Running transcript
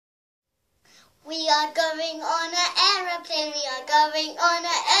We are going on an aeroplane. We are going on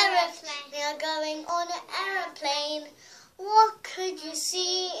an aeroplane. We are going on an aeroplane. What could you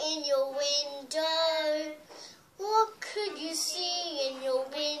see in your window? What could you see in your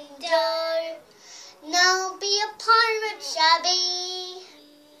window? Now be a pirate, chubby.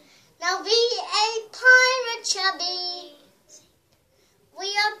 Now be a pirate, chubby. We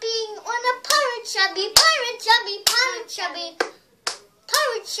are being on a pirate, chubby, pirate, chubby, pirate, chubby.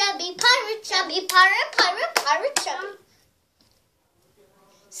 Pirate, chubby, pirate, chubby, pirate, chubby.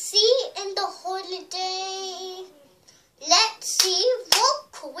 See in the holiday. Let's see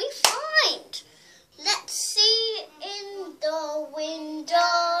what could we find. Let's see in the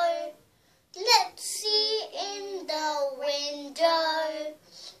window. Let's see in the window.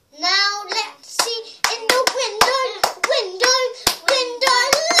 Now let's see in the window.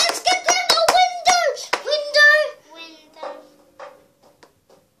 Let's get in the window.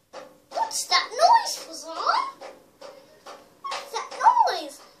 What's that noise, Fauzan? What's that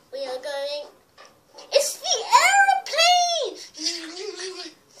noise? We are going. It's the aeroplane.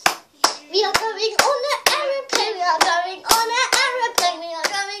 We are going on an aeroplane. We are going on an aeroplane. We are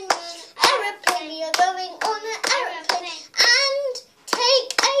going aeroplane. We are going on an aeroplane. And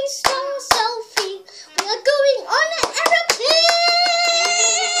take a star selfie. We are going on an aeroplane.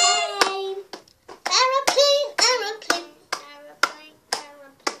 Aeroplane.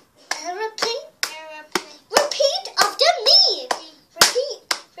 Repeat after me.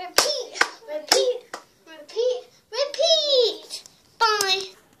 Repeat. Bye.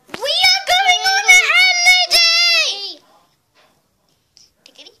 We are going on a holiday.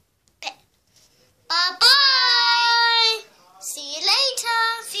 Tickety pet. Bye bye. See you later.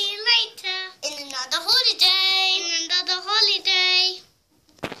 In another holiday.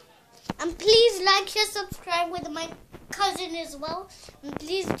 And please like and subscribe with my cousin as well. And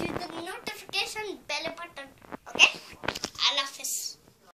please do the